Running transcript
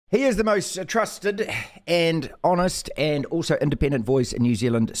He is the most trusted and honest and also independent voice in New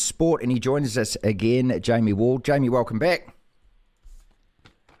Zealand sport, and he joins us again, Jamie Ward. Jamie, welcome back.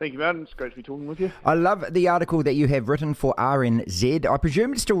 Thank you, Martin. It's great to be talking with you. I love the article that you have written for RNZ. I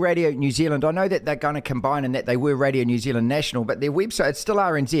presume it's still Radio New Zealand. I know that they're going to combine and that they were Radio New Zealand National, but their website, it's still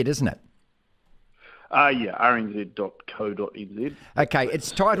RNZ, isn't it? Yeah, rnz.co.nz. Okay,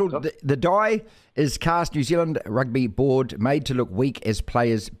 it's titled, The Die is Cast New Zealand Rugby Board Made to Look Weak as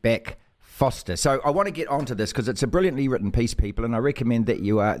Players Back Foster. So I want to get onto this because it's a brilliantly written piece, people, and I recommend that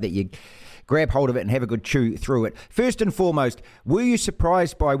you grab hold of it and have a good chew through it. First and foremost, were you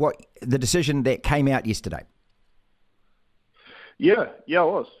surprised by the decision that came out yesterday? Yeah, I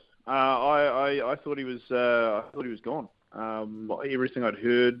was. I thought he was gone. Everything I'd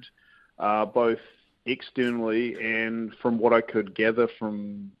heard, both externally and from what I could gather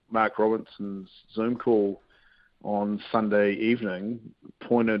from Mark Robinson's Zoom call on Sunday evening,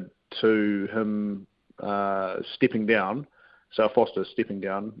 pointed to him stepping down, so Foster stepping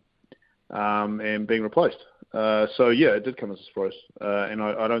down, and being replaced. So yeah, it did come as a surprise, and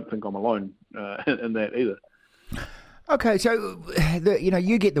I don't think I'm alone in that either. Okay, so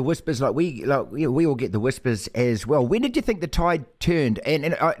you get the whispers like we all get the whispers as well. When did you think the tide turned?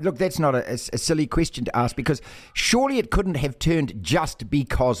 And look, that's not a silly question to ask, because surely it couldn't have turned just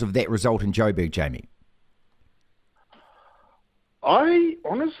because of that result in Joburg, Jamie. I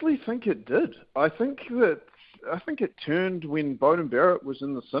honestly think it did. I think it turned when Beauden Barrett was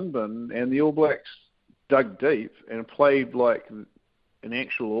in the sin bin and the All Blacks dug deep and played like an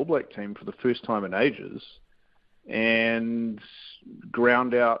actual All Black team for the first time in ages, and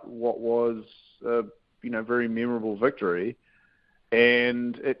ground out what was a very memorable victory,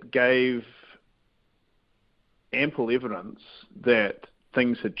 and it gave ample evidence that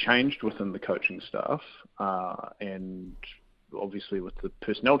things had changed within the coaching staff, and obviously with the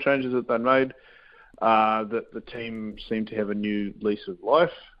personnel changes that they made, that the team seemed to have a new lease of life,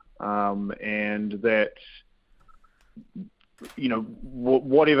 and that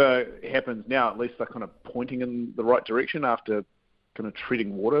whatever happens now, at least they're kind of pointing in the right direction after kind of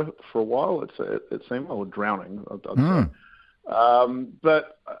treading water for a while. It seemed, or drowning, I'd say.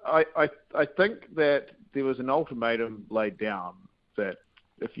 But I think that there was an ultimatum laid down that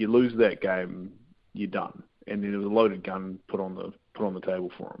if you lose that game, you're done, and then there was a loaded gun put on the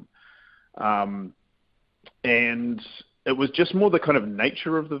table for him. And it was just more the kind of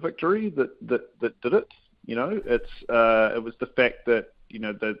nature of the victory that did it. It was the fact that,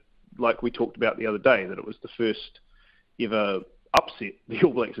 that, like we talked about the other day, that it was the first ever upset the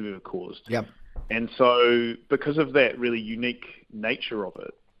All Blacks have ever caused. Yep. And so because of that really unique nature of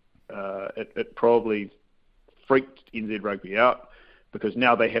it, it probably freaked NZ Rugby out, because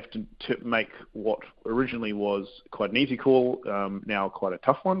now they have to make what originally was quite an easy call, now quite a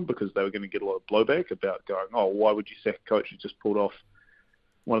tough one, because they were going to get a lot of blowback about going, oh, why would you sack a coach who just pulled off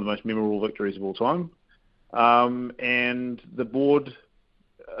one of the most memorable victories of all time? And the board,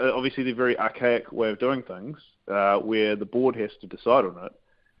 obviously the very archaic way of doing things, where the board has to decide on it,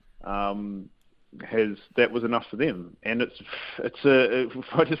 that was enough for them. And it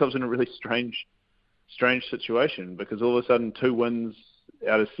finds yourselves in a really strange situation, because all of a sudden 2 wins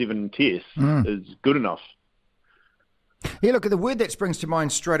out of 7 tests is good enough. Yeah, look, the word that springs to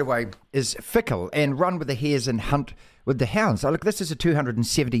mind straight away is fickle, and run with the hares and hunt with the hounds. Look, this is a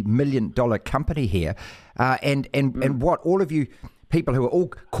 $270 million company here, and what all of you people who are all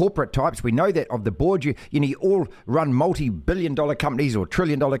corporate types, we know that of the board, you all run multi-billion-dollar companies or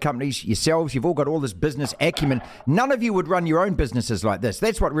trillion-dollar companies yourselves. You've all got all this business acumen. None of you would run your own businesses like this.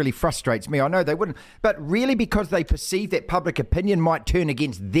 That's what really frustrates me. I know they wouldn't, but really because they perceive that public opinion might turn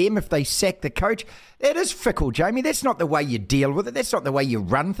against them if they sack the coach. It is fickle, Jamie. That's not the way you deal with it. That's not the way you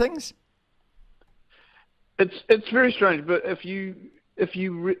run things. It's very strange, but if you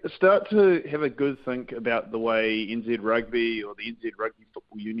start to have a good think about the way NZ Rugby or the NZ Rugby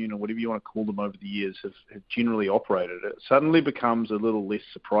Football Union or whatever you want to call them over the years have generally operated, it suddenly becomes a little less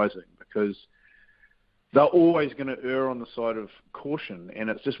surprising, because they're always going to err on the side of caution.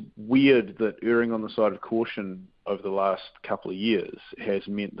 And it's just weird that erring on the side of caution over the last couple of years has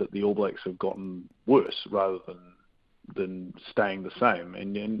meant that the All Blacks have gotten worse rather than staying the same.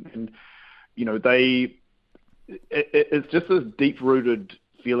 And it's just this deep-rooted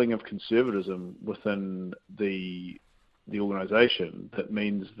feeling of conservatism within the organisation that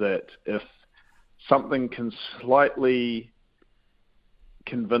means that if something can slightly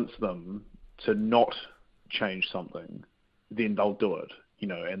convince them to not change something, then they'll do it,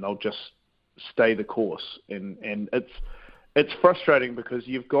 and they'll just stay the course. And it's frustrating, because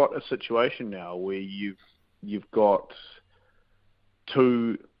you've got a situation now where you've got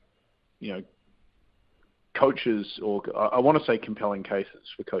 2 coaches, or I want to say compelling cases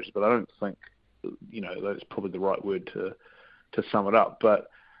for coaches, but I don't think, that's probably the right word to sum it up. But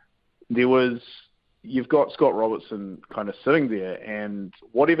you've got Scott Robertson kind of sitting there, and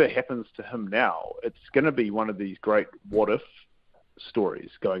whatever happens to him now, it's going to be one of these great what-if stories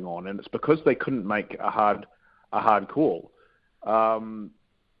going on, and it's because they couldn't make a hard call.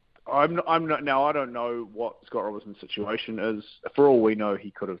 I'm not now. I don't know what Scott Robertson's situation is. For all we know, he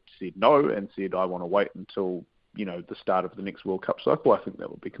could have said no and said, "I want to wait until the start of the next World Cup cycle." I think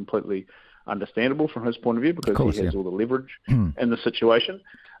that would be completely understandable from his point of view, because he has all the leverage in the situation.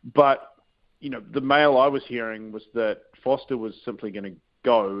 But the mail I was hearing was that Foster was simply going to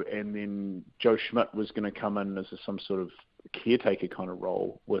go, and then Joe Schmidt was going to come in as some sort of caretaker kind of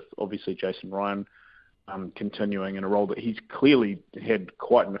role, with obviously Jason Ryan continuing in a role that he's clearly had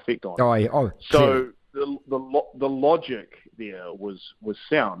quite an effect on. So the logic there was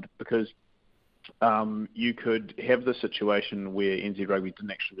sound, because you could have the situation where NZ Rugby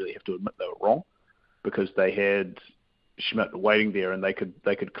didn't actually really have to admit they were wrong, because they had Schmidt waiting there, and they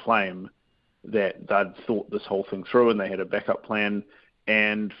could claim that they'd thought this whole thing through and they had a backup plan.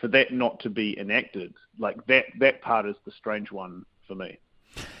 And for that not to be enacted, like that part is the strange one for me.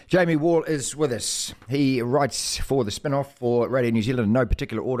 Jamie Wall is with us. He writes for the spin-off for Radio New Zealand in no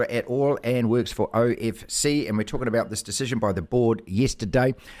particular order at all, and works for OFC. And we're talking about this decision by the board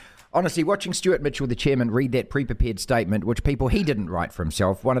yesterday. Honestly, watching Stewart Mitchell, the chairman, read that pre-prepared statement, which he didn't write for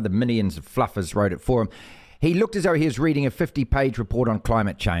himself, one of the millions of fluffers wrote it for him, he looked as though he was reading a 50-page report on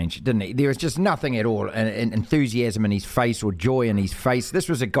climate change, didn't he? There was just nothing at all, enthusiasm in his face or joy in his face. This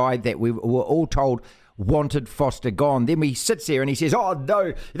was a guy that we were all told wanted Foster gone. Then he sits there and he says, "Oh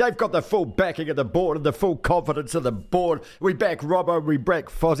no, they've got the full backing of the board and the full confidence of the board. We back Robbo, we back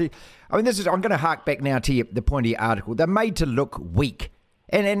Fozzie." I mean, I'm going to hark back now to the point of your article. They're made to look weak,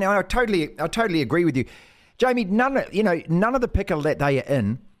 and I totally agree with you, Jamie. None of the pickle that they are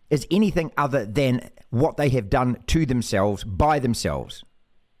in is anything other than what they have done to themselves by themselves.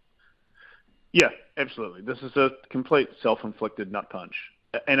 Yeah, absolutely. This is a complete self-inflicted nut punch.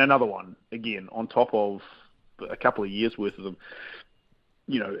 And another one, again, on top of a couple of years' worth of them.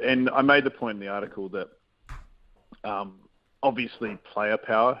 And I made the point in the article that obviously player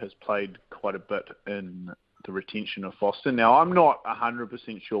power has played quite a bit in the retention of Foster. Now, I'm not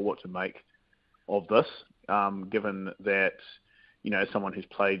 100% sure what to make of this, given that, as someone who's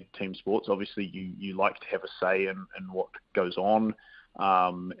played team sports, obviously you like to have a say in what goes on,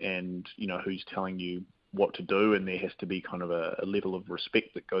 and, who's telling you what to do, and there has to be kind of a level of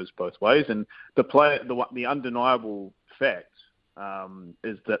respect that goes both ways. And the undeniable fact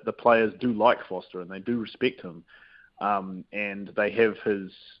is that the players do like Foster and they do respect him, and they have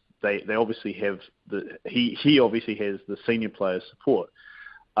they obviously have he obviously has the senior players' support.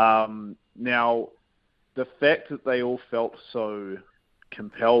 Now, the fact that they all felt so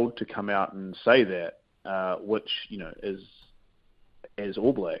compelled to come out and say that, which is, as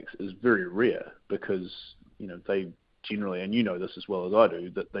All Blacks, is very rare, because they generally, and this as well as I do,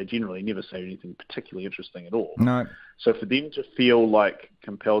 that they generally never say anything particularly interesting at all. No. So for them to feel like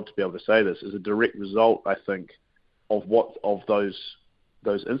compelled to be able to say this is a direct result, I think, of those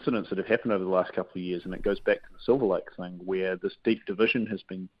incidents that have happened over the last couple of years, and it goes back to the Silver Lake thing, where this deep division has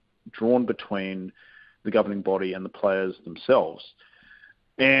been drawn between the governing body and the players themselves.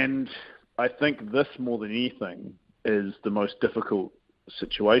 And I think this, more than anything, is the most difficult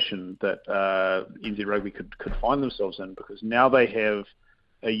situation that NZ Rugby could find themselves in, because now they have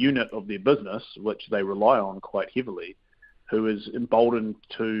a unit of their business, which they rely on quite heavily, who is emboldened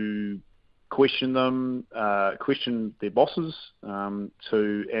to question them, question their bosses, and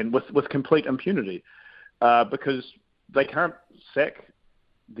with complete impunity, because they can't sack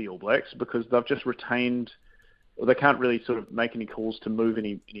the All Blacks, because they've just retained, or they can't really sort of make any calls to move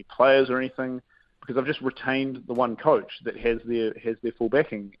any players or anything, because I've just retained the one coach that has their full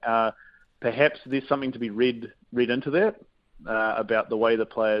backing. Perhaps there's something to be read into that, about the way the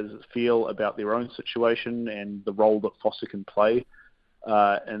players feel about their own situation and the role that Foster can play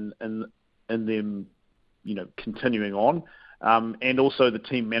in them, continuing on, and also the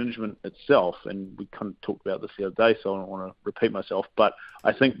team management itself. And we kind of talked about this the other day, so I don't want to repeat myself, but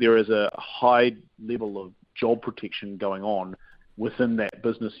I think there is a high level of job protection going on within that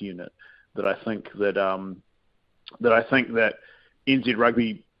business unit that I think that NZ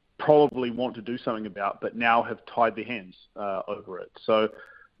Rugby probably want to do something about, but now have tied their hands over it. So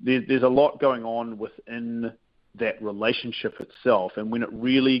there's a lot going on within that relationship itself, and when it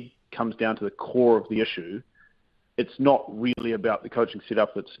really comes down to the core of the issue, it's not really about the coaching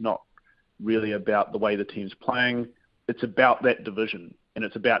setup. It's not really about the way the team's playing. It's about that division, and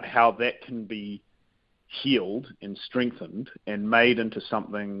it's about how that can be healed and strengthened and made into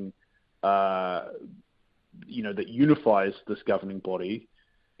something, that unifies this governing body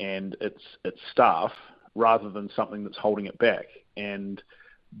and its staff, rather than something that's holding it back. And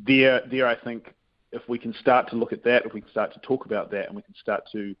there, I think, if we can start to look at that, if we can start to talk about that, and we can start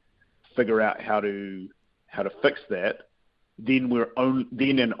to figure out how to fix that, then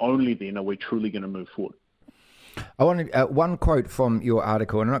and only then are we truly going to move forward. I want one quote from your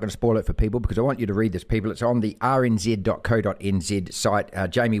article, and I'm not going to spoil it for people because I want you to read this, people. It's on the rnz.co.nz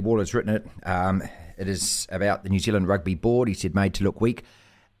site. Jamie Waller's written it. It is about the New Zealand Rugby Board. He said, made to look weak.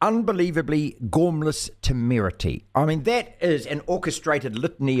 Unbelievably gormless temerity. I mean, that is an orchestrated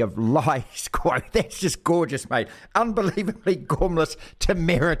litany of lies quote. That's just gorgeous, mate. Unbelievably gormless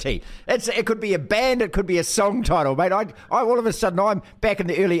temerity. It could be a band, it could be a song title, mate. I all of a sudden, I'm back in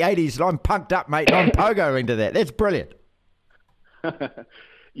the early 80s and I'm punked up, mate, and I'm pogoing to that. That's brilliant.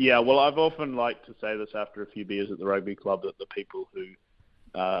 Yeah, well, I've often liked to say this after a few beers at the rugby club, that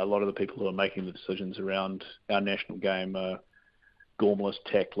a lot of the people who are making the decisions around our national game are gormless,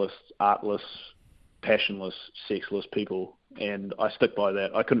 tactless, artless, passionless, sexless people, and I stick by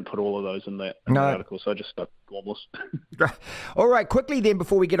that. I couldn't put all of those in the article, so I just stuck gormless. All right, quickly then,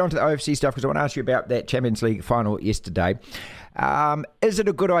 before we get on to the OFC stuff, because I want to ask you about that Champions League final yesterday. Is it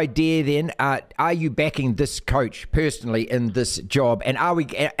a good idea then? Are you backing this coach personally in this job? And are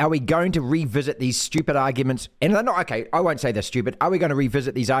we going to revisit these stupid arguments? And they're not, okay, I won't say they're stupid. Are we going to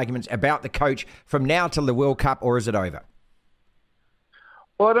revisit these arguments about the coach from now till the World Cup, or is it over?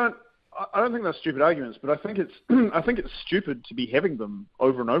 Well, I don't think they're stupid arguments, but I think it's stupid to be having them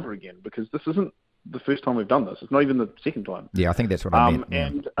over and over again, because this isn't the first time we've done this. It's not even the second time. Yeah, I think that's what I meant. Yeah.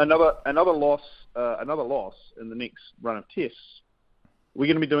 And another loss in the next run of tests. We're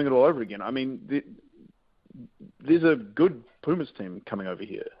going to be doing it all over again. I mean, there's a good Pumas team coming over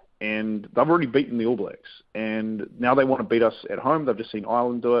here, and they've already beaten the All Blacks, and now they want to beat us at home. They've just seen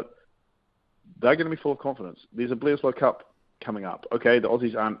Ireland do it. They're going to be full of confidence. There's a Bledisloe Cup coming up. Okay, the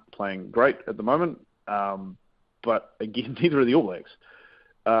Aussies aren't playing great at the moment, but again, neither are the All Blacks,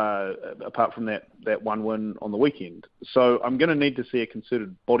 apart from that one win on the weekend. So I'm going to need to see a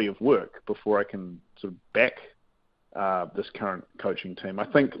concerted body of work before I can sort of back this current coaching team. I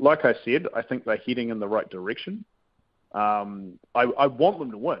think, like I said, I think they're heading in the right direction. I want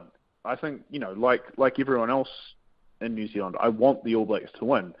them to win. I think, like everyone else in New Zealand, I want the All Blacks to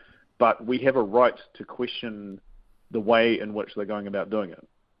win, but we have a right to question the way in which they're going about doing it.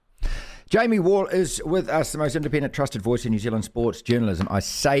 Jamie Wall is with us, the most independent, trusted voice in New Zealand sports journalism. I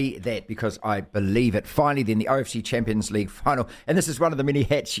say that because I believe it. Finally, then, the OFC Champions League final. And this is one of the many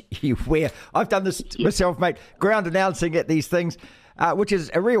hats you wear. I've done this myself, mate, ground announcing at these things, which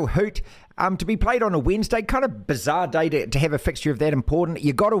is a real hoot. To be played on a Wednesday, kind of bizarre day to have a fixture of that important.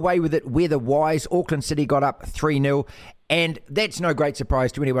 You got away with it weather-wise. Auckland City got up 3-0. And that's no great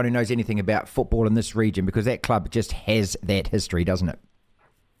surprise to anyone who knows anything about football in this region, because that club just has that history, doesn't it?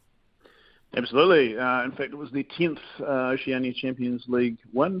 Absolutely. In fact, it was their 10th Oceania Champions League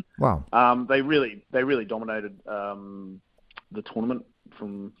win. Wow. They really dominated the tournament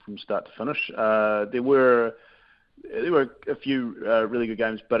from start to finish. There were a few really good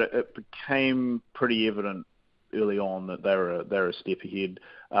games, but it became pretty evident early on that they were a step ahead.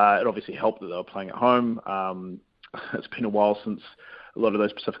 It obviously helped that they were playing at home. It's been a while since a lot of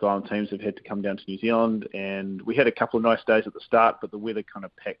those Pacific Island teams have had to come down to New Zealand, and we had a couple of nice days at the start, but the weather kind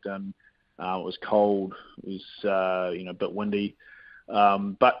of packed in. It was cold. It was a bit windy.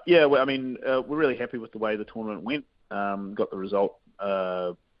 But yeah, we're really happy with the way the tournament went. Got the result.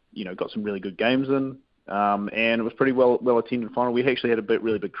 Got some really good games in, and it was pretty well attended final. We actually had a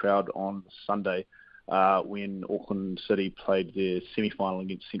really big crowd on Sunday when Auckland City played their semi-final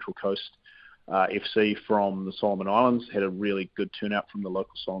against Central Coast FC from the Solomon Islands. Had a really good turnout from the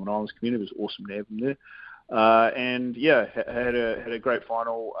local Solomon Islands community. It was awesome to have them there. And yeah, had a great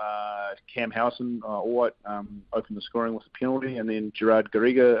final. Cam Howson, all white, opened the scoring with a penalty, and then Gerard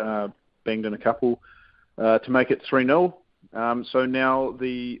Garriga banged in a couple to make it 3-0. So now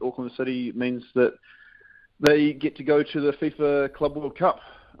the Auckland City means that they get to go to the FIFA Club World Cup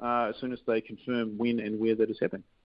as soon as they confirm when and where that is happening.